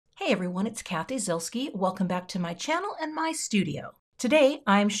everyone, it's Cathy Zielske. Welcome back to my channel and my studio. Today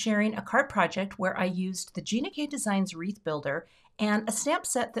I'm sharing a card project where I used the Gina K Designs Wreath Builder and a stamp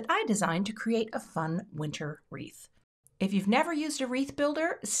set that I designed to create a fun winter wreath. If you've never used a wreath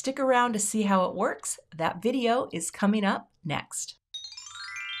builder, stick around to see how it works. That video is coming up next.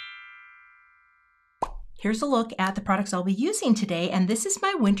 Here's a look at the products I'll be using today, and this is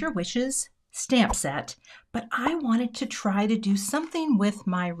my Winter Wishes stamp set, but I wanted to try to do something with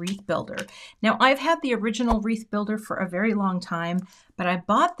my wreath builder. Now, I've had the original wreath builder for a very long time, but I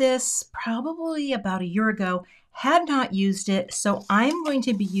bought this probably about a year ago, had not used it, so I'm going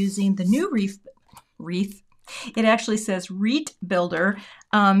to be using the new wreath. It actually says Wreath Builder.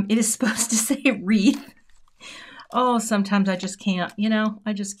 It is supposed to say wreath. Oh, sometimes I just can't,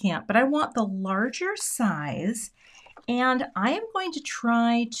 I just can't. But I want the larger size, and I am going to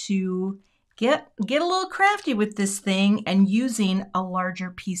try to get a little crafty with this thing and using a larger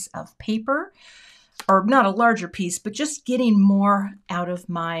piece of paper, or not a larger piece, but just getting more out of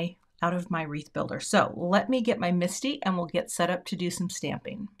my wreath builder. So let me get my MISTI and we'll get set up to do some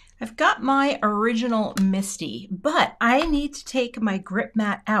stamping. I've got my original MISTI, but I need to take my grip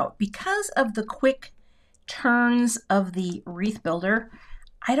mat out because of the quick turns of the wreath builder.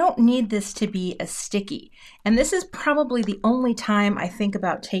 I don't need this to be as sticky. And this is probably the only time I think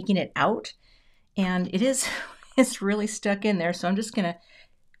about taking it out. And it's really stuck in there. So I'm just gonna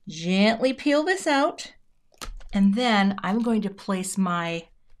gently peel this out. And then I'm going to place my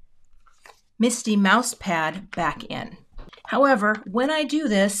MISTI mouse pad back in. However, when I do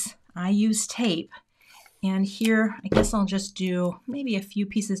this, I use tape. And here, I guess I'll just do maybe a few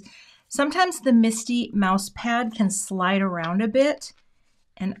pieces. Sometimes the MISTI mouse pad can slide around a bit,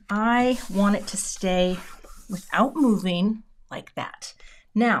 and I want it to stay without moving like that.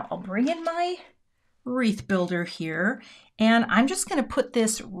 Now, I'll bring in my wreath builder here, and I'm just going to put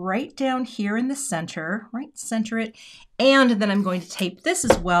this right down here in the center, right center it, and then I'm going to tape this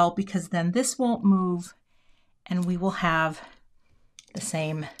as well because then this won't move and we will have the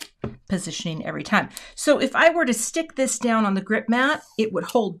same positioning every time. So if I were to stick this down on the grip mat, it would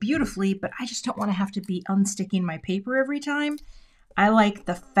hold beautifully, but I just don't want to have to be unsticking my paper every time. I like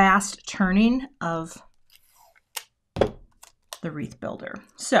the fast turning of the wreath builder.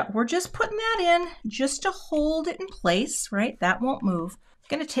 So we're just putting that in just to hold it in place, right? That won't move.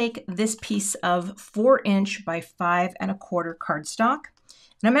 I'm going to take this piece of 4" by 5 1/4 cardstock,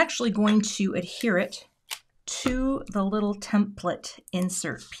 and I'm actually going to adhere it to the little template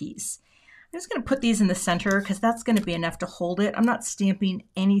insert piece. I'm just going to put these in the center because that's going to be enough to hold it. I'm not stamping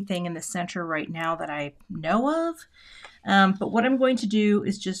anything in the center right now that I know of, but what I'm going to do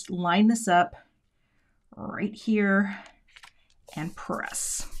is just line this up right here and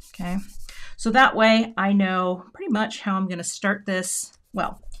press, okay? So that way I know pretty much how I'm going to start this.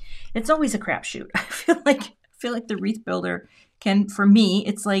 Well, it's always a crapshoot. I feel like the wreath builder can, for me,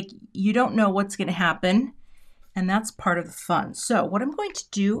 it's like you don't know what's going to happen, and that's part of the fun. So what I'm going to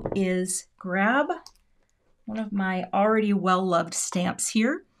do is grab one of my already well-loved stamps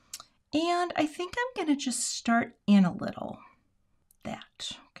here, and I think I'm going to just start in a little.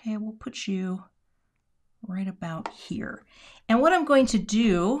 That, okay, we'll put you right about here. And what I'm going to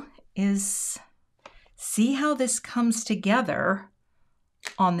do is see how this comes together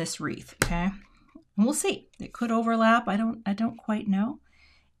on this wreath, okay? And we'll see. It could overlap. I don't quite know.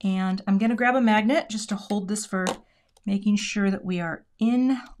 And I'm going to grab a magnet just to hold this for making sure that we are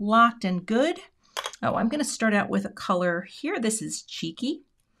in, locked, and good. Oh, I'm going to start out with a color here. This is Cheeky.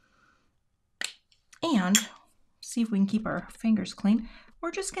 And see if we can keep our fingers clean.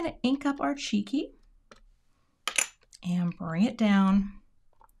 We're just going to ink up our Cheeky and bring it down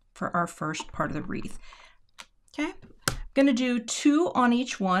for our first part of the wreath. Okay, I'm going to do 2 on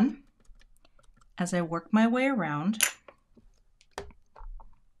each one as I work my way around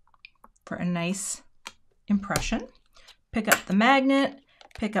for a nice impression. Pick up the magnet,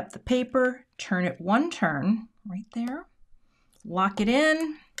 pick up the paper, turn it 1 turn right there, lock it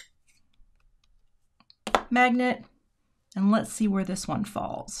in, magnet, and let's see where this one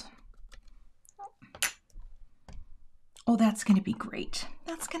falls. Oh, that's going to be great.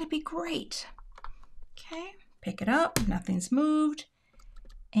 That's going to be great. Okay, pick it up. Nothing's moved.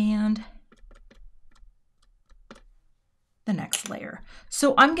 And the next layer.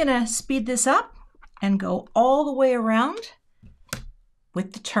 So I'm going to speed this up and go all the way around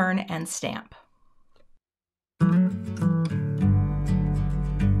with the turn and stamp.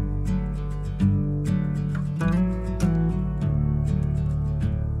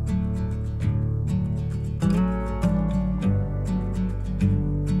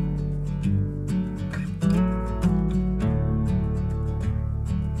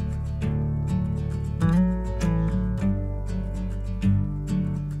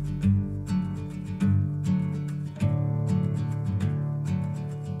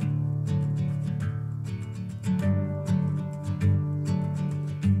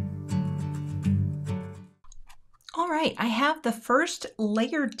 right, I have the first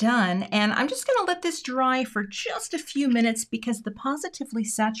layer done, and I'm just going to let this dry for just a few minutes because the positively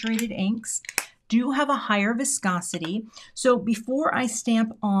saturated inks do have a higher viscosity. So before I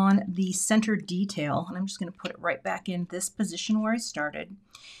stamp on the center detail, and I'm just going to put it right back in this position where I started,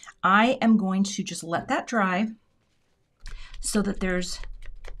 I am going to just let that dry so that there's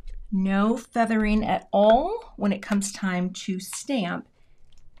no feathering at all when it comes time to stamp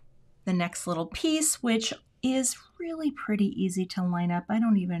the next little piece, which is really pretty easy to line up. I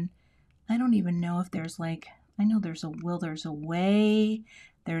don't even know if there's like, I know there's a will, there's a way,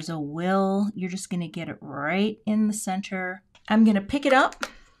 there's a will. You're just going to get it right in the center. I'm going to pick it up,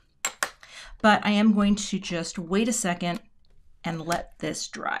 but I am going to just wait a second and let this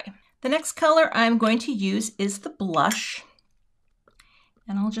dry. The next color I'm going to use is the blush,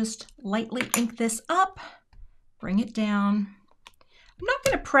 and I'll just lightly ink this up, bring it down. I'm not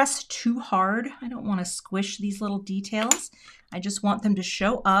going to press too hard. I don't want to squish these little details. I just want them to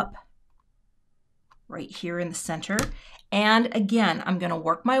show up right here in the center. And again, I'm going to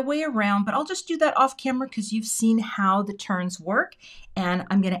work my way around, but I'll just do that off camera because you've seen how the turns work. And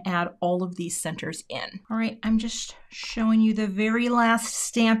I'm going to add all of these centers in. All right, I'm just showing you the very last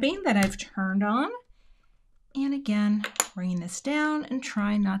stamping that I've turned on. And again, bringing this down and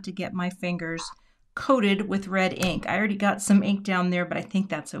trying not to get my fingers coated with red ink. I already got some ink down there, but I think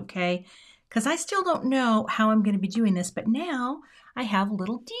that's okay because I still don't know how I'm going to be doing this, but now I have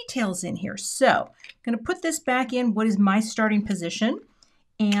little details in here. So I'm going to put this back in what is my starting position,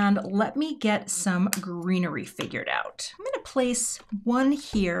 and let me get some greenery figured out. I'm going to place one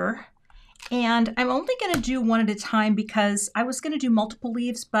here, and I'm only going to do one at a time because I was going to do multiple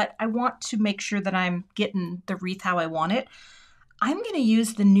leaves, but I want to make sure that I'm getting the wreath how I want it. I'm going to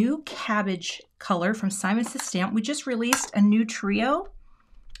use the new Cabbage color from Simon Says Stamp. We just released a new trio,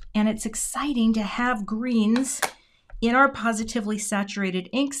 and it's exciting to have greens in our positively saturated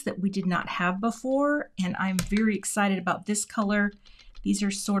inks that we did not have before, and I'm very excited about this color. These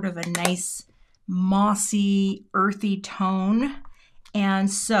are sort of a nice mossy, earthy tone, and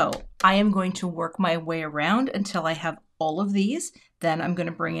so I am going to work my way around until I have all of these. Then I'm going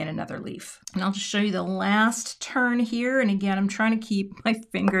to bring in another leaf. And I'll just show you the last turn here. And again, I'm trying to keep my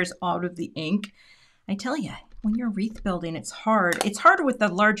fingers out of the ink. I tell you, when you're wreath building, it's hard. It's harder with the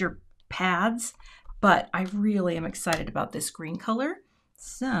larger pads, but I really am excited about this green color.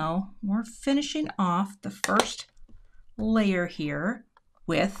 So we're finishing off the first layer here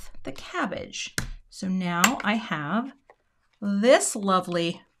with the cabbage. So now I have this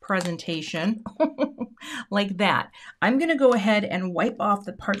lovely presentation like that. I'm going to go ahead and wipe off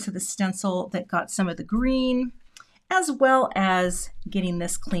the parts of the stencil that got some of the green, as well as getting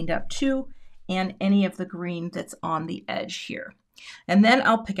this cleaned up too, and any of the green that's on the edge here. And then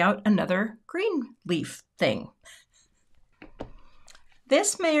I'll pick out another green leaf thing.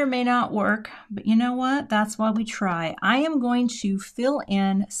 This may or may not work, but you know what? That's why we try. I am going to fill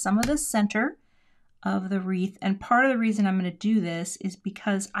in some of the center of the wreath, and part of the reason I'm going to do this is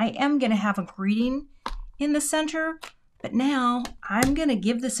because I am going to have a greeting in the center, but now I'm going to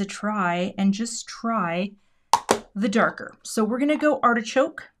give this a try and just try the darker. So we're going to go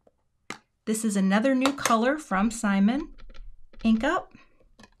Artichoke. This is another new color from Simon. Ink up,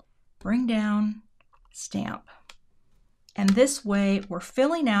 bring down, stamp. And this way we're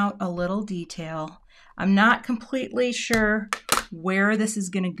filling out a little detail. I'm not completely sure where this is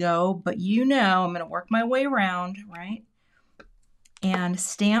going to go, but you know I'm going to work my way around, right? And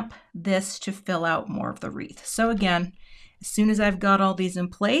stamp this to fill out more of the wreath. So again, as soon as I've got all these in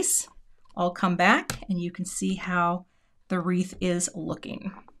place, I'll come back and you can see how the wreath is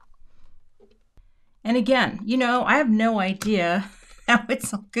looking. And again, you know, I have no idea how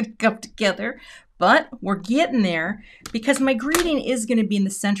it's all going to come together, but we're getting there because my greeting is going to be in the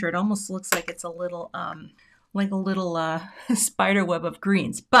center. It almost looks like it's a little spider web of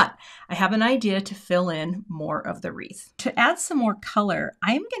greens, but I have an idea to fill in more of the wreath. To add some more color,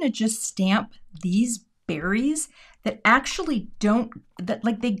 I'm going to just stamp these berries that actually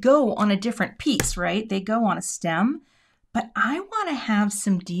they go on a different piece, right? They go on a stem, but I want to have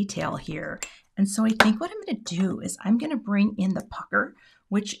some detail here. And so I think what I'm going to do is I'm going to bring in the pucker,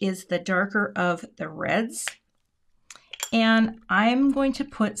 which is the darker of the reds. And I'm going to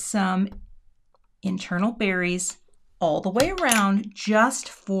put some internal berries all the way around just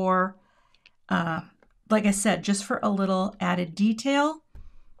for, like I said, just for a little added detail,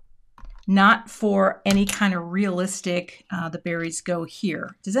 not for any kind of realistic, the berries go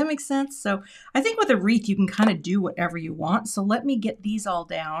here. Does that make sense? So I think with a wreath, you can kind of do whatever you want. So let me get these all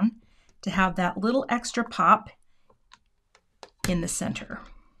down to have that little extra pop in the center.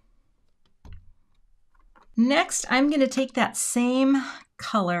 Next, I'm going to take that same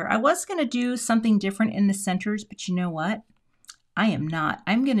color. I was going to do something different in the centers, but you know what? I am not.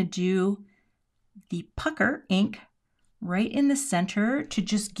 I'm going to do the pucker ink right in the center to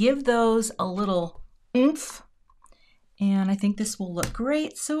just give those a little oomph. And I think this will look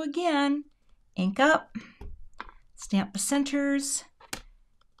great. So again, ink up, stamp the centers,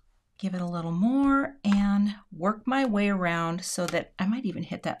 give it a little more, and work my way around so that I might even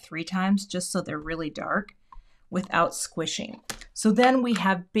hit that 3 times just so they're really dark without squishing. So then we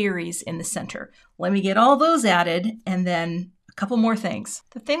have berries in the center. Let me get all those added and then a couple more things.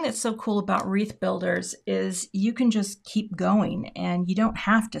 The thing that's so cool about wreath builders is you can just keep going and you don't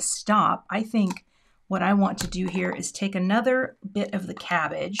have to stop. I think what I want to do here is take another bit of the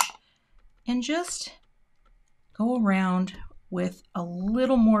cabbage and just go around with a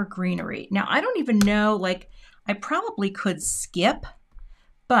little more greenery. Now, I don't even know, like, I probably could skip,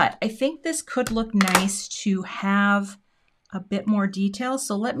 but I think this could look nice to have a bit more detail.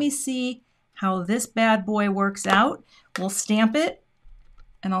 So let me see how this bad boy works out. We'll stamp it,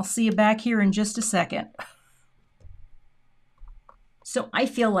 and I'll see you back here in just a second. So I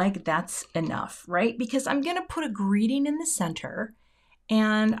feel like that's enough, right? Because I'm gonna put a greeting in the center,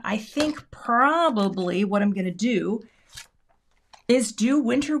 and I think probably what I'm gonna do is do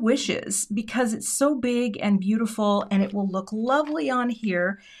winter wishes because it's so big and beautiful and it will look lovely on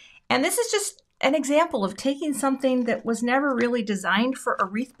here. And this is just an example of taking something that was never really designed for a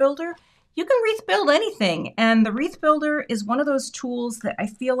wreath builder. You can wreath build anything, and the wreath builder is one of those tools that I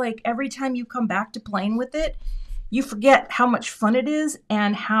feel like every time you come back to playing with it, you forget how much fun it is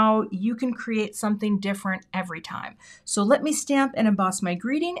and how you can create something different every time. So let me stamp and emboss my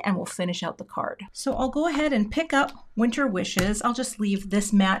greeting and we'll finish out the card. So I'll go ahead and pick up Winter Wishes. I'll just leave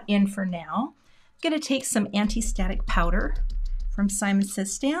this mat in for now. I'm gonna take some anti-static powder from Simon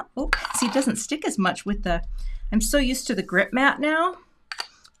Says Stamp. Oh, see, it doesn't stick as much with the, I'm so used to the grip mat now,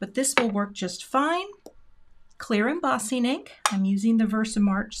 but this will work just fine. Clear embossing ink. I'm using the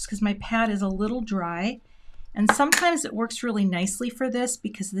Versamark just because my pad is a little dry. And sometimes it works really nicely for this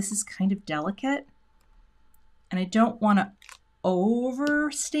because this is kind of delicate. And I don't want to over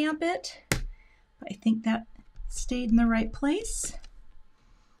stamp it, but I think that stayed in the right place.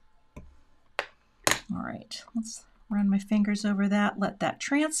 All right, let's run my fingers over that, let that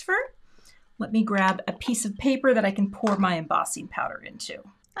transfer. Let me grab a piece of paper that I can pour my embossing powder into.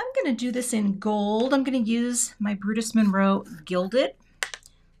 I'm going to do this in gold. I'm going to use my Brutus Monroe Gilded.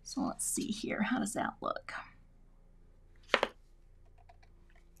 So let's see here. How does that look?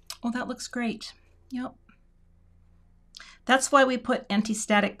 Oh, that looks great. Yep. That's why we put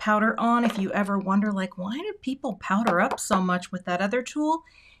anti-static powder on. If you ever wonder, like, why do people powder up so much with that other tool?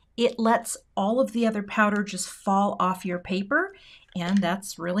 It lets all of the other powder just fall off your paper, and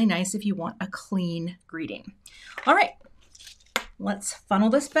that's really nice if you want a clean greeting. All right, let's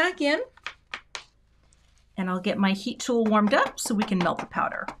funnel this back in, and I'll get my heat tool warmed up so we can melt the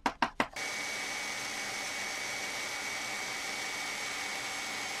powder.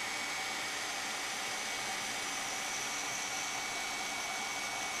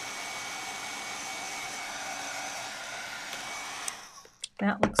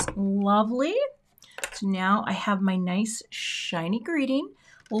 That looks lovely. So now I have my nice shiny greeting.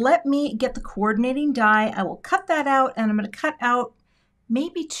 Let me get the coordinating die. I will cut that out, and I'm going to cut out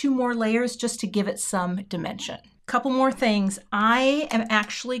maybe 2 more layers just to give it some dimension. Couple more things. I am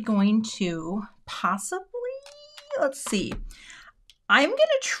actually going to possibly, let's see, I'm going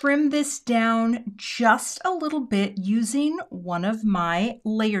to trim this down just a little bit using one of my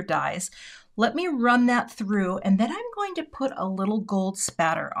layer dies. Let me run that through, and then I'm going to put a little gold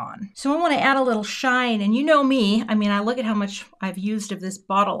spatter on. So I want to add a little shine, and you know me, I mean, I look at how much I've used of this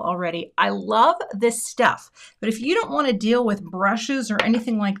bottle already. I love this stuff, but if you don't want to deal with brushes or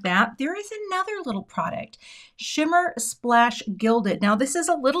anything like that, there is another little product, Shimmer Splash Gilded. Now this is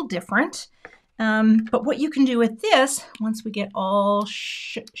a little different, but what you can do with this, once we get all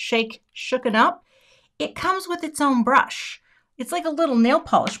shooken up, it comes with its own brush. It's like a little nail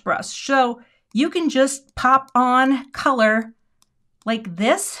polish brush. So you can just pop on color like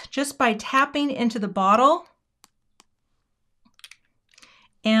this just by tapping into the bottle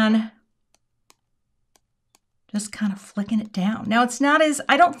and just kind of flicking it down. Now it's not as,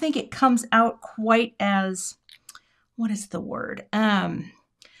 I don't think it comes out quite as, what is the word?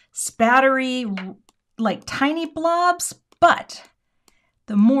 Spattery, like tiny blobs, but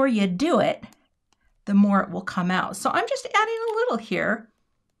the more you do it, the more it will come out. So I'm just adding a little here,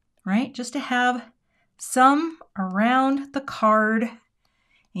 right? Just to have some around the card,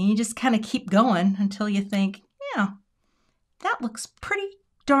 and you just kind of keep going until you think, yeah, that looks pretty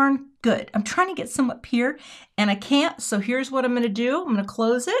darn good. I'm trying to get some up here and I can't. So here's what I'm going to do. I'm going to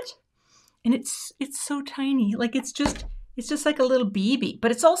close it. And it's so tiny. Like it's just like a little BB, but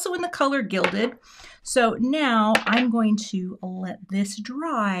it's also in the color Gilded. So now I'm going to let this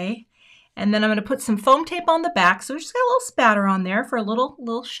dry. And then I'm going to put some foam tape on the back. So we just got a little spatter on there for a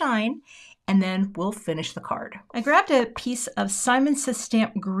little shine. And then we'll finish the card. I grabbed a piece of Simon Says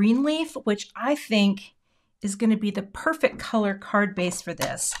Stamp Green Leaf, which I think is going to be the perfect color card base for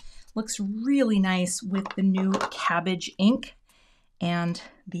this. Looks really nice with the new Cabbage ink and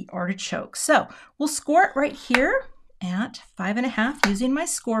the Artichoke. So we'll score it right here at 5.5 using my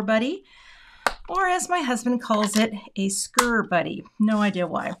Score Buddy, or as my husband calls it, a Scur Buddy. No idea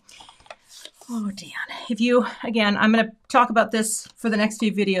why. Oh, Dan. Again, I'm going to talk about this for the next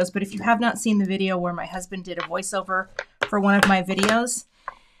few videos, but if you have not seen the video where my husband did a voiceover for one of my videos,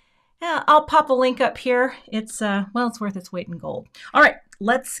 yeah, I'll pop a link up here. It's, well, it's worth its weight in gold. All right,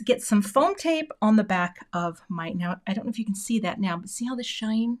 let's get some foam tape on the back of now, I don't know if you can see that now, but see how the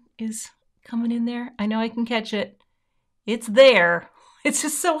shine is coming in there? I know I can catch it. It's there. It's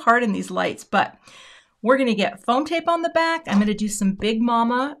just so hard in these lights, but we're going to get foam tape on the back. I'm going to do some Big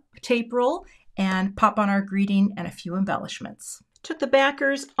Mama tape roll and pop on our greeting and a few embellishments. Took the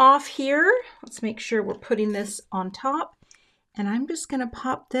backers off here. Let's make sure we're putting this on top. And I'm just going to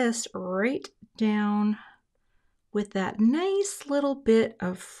pop this right down with that nice little bit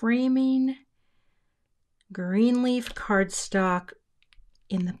of framing green leaf cardstock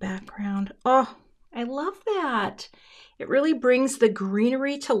in the background. Oh, I love that. It really brings the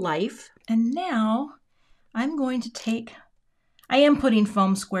greenery to life. And now I'm going to take, I am putting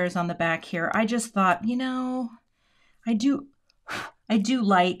foam squares on the back here. I just thought, you know, I do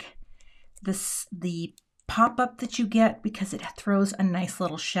like the pop-up that you get because it throws a nice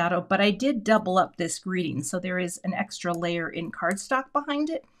little shadow, but I did double up this greeting, so there is an extra layer in cardstock behind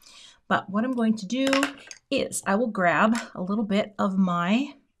it. But what I'm going to do is I will grab a little bit of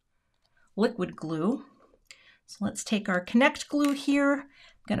my liquid glue. So let's take our Connect glue here.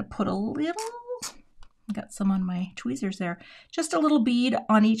 I'm going to put a little, got some on my tweezers there, just a little bead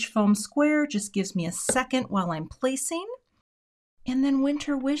on each foam square. Just gives me a second while I'm placing. And then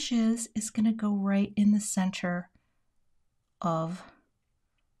Winter Wishes is going to go right in the center of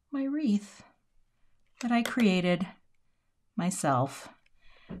my wreath that I created myself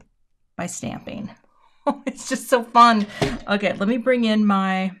by stamping. Oh, it's just so fun. Okay, let me bring in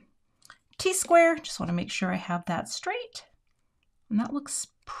my T-square. Just want to make sure I have that straight. And that looks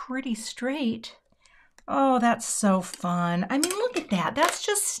pretty straight. Oh, that's so fun. I mean, look at that. That's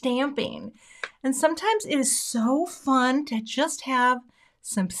just stamping. And sometimes it is so fun to just have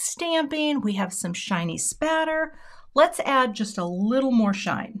some stamping. We have some shiny spatter. Let's add just a little more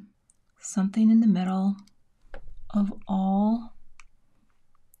shine. Something in the middle of all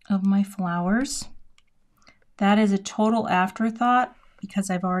of my flowers. That is a total afterthought because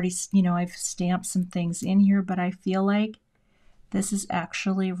I've already, I've stamped some things in here, but I feel like this is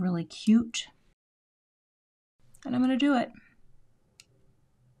actually really cute. And I'm going to do it.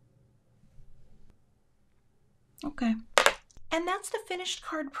 Okay. And that's the finished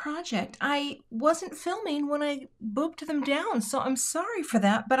card project. I wasn't filming when I booped them down, so I'm sorry for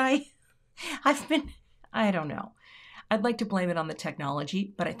that, but I don't know. I'd like to blame it on the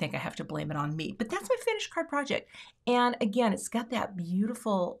technology, but I think I have to blame it on me. But that's my finished card project. And again, it's got that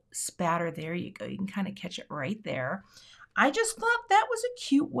beautiful spatter. There you go. You can kind of catch it right there. I just thought that was a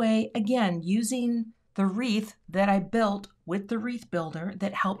cute way, again, using the wreath that I built with the Wreath Builder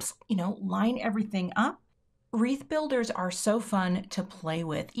that helps, line everything up. Wreath builders are so fun to play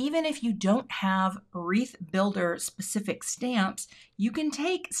with. Even if you don't have Wreath Builder specific stamps, you can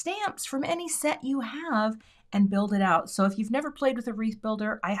take stamps from any set you have and build it out. So if you've never played with a Wreath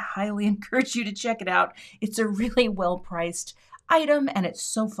Builder, I highly encourage you to check it out. It's a really well-priced item and it's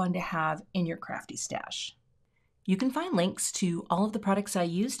so fun to have in your crafty stash. You can find links to all of the products I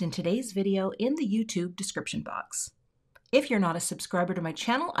used in today's video in the YouTube description box. If you're not a subscriber to my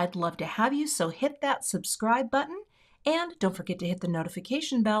channel, I'd love to have you, so hit that subscribe button and don't forget to hit the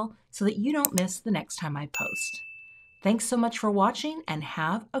notification bell so that you don't miss the next time I post. Thanks so much for watching and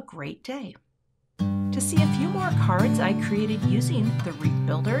have a great day. To see a few more cards I created using the Wreath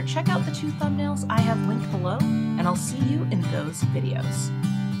Builder, check out the 2 thumbnails I have linked below, and I'll see you in those videos.